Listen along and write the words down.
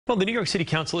Well, the New York City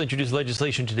Council introduced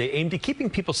legislation today aimed at keeping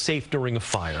people safe during a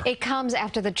fire. It comes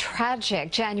after the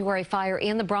tragic January fire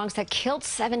in the Bronx that killed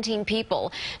 17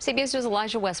 people. CBS News'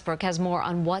 Elijah Westbrook has more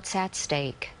on what's at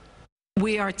stake.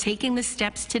 We are taking the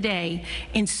steps today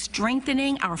in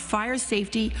strengthening our fire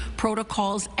safety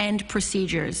protocols and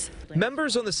procedures.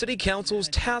 Members on the City Council's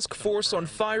Task Force on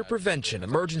Fire Prevention,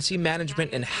 Emergency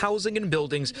Management, and Housing and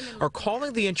Buildings are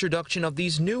calling the introduction of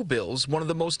these new bills one of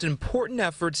the most important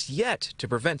efforts yet to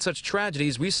prevent such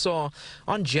tragedies we saw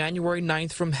on January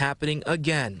 9th from happening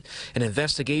again. An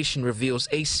investigation reveals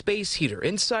a space heater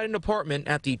inside an apartment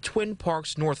at the Twin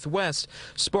Parks Northwest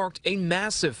sparked a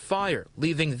massive fire,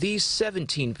 leaving these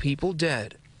 17 people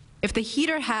dead. If the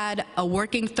heater had a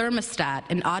working thermostat,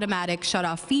 an automatic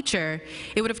shut-off feature,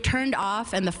 it would have turned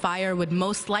off and the fire would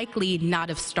most likely not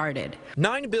have started.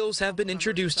 9 bills have been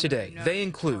introduced today. They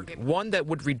include one that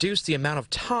would reduce the amount of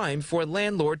time for a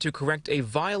landlord to correct a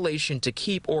violation to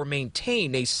keep or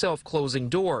maintain a self-closing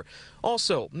door.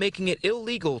 Also, making it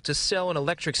illegal to sell an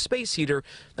electric space heater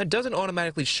that doesn't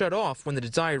automatically shut off when the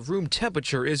desired room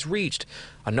temperature is reached.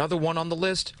 Another one on the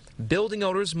list, building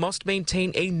owners must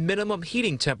maintain a minimum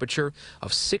heating temperature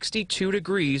of 62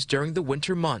 degrees during the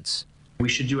winter months. We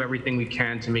should do everything we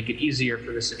can to make it easier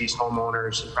for the city's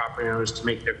homeowners and property owners to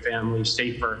make their families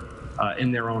safer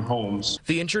in their own homes.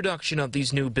 The introduction of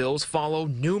these new bills follow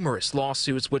numerous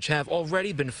lawsuits which have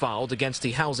already been filed against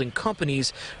the housing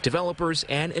companies, developers,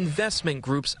 and investment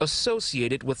groups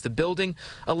associated with the building,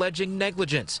 alleging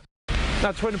negligence.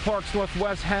 Now, Twin Parks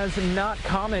Northwest has not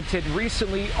commented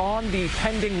recently on the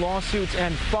pending lawsuits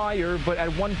and fire, but at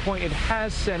one point it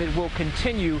has said it will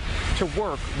continue to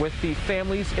work with the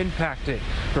families impacted.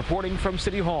 Reporting from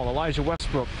City Hall, Elijah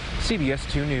Westbrook, CBS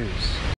 2 News.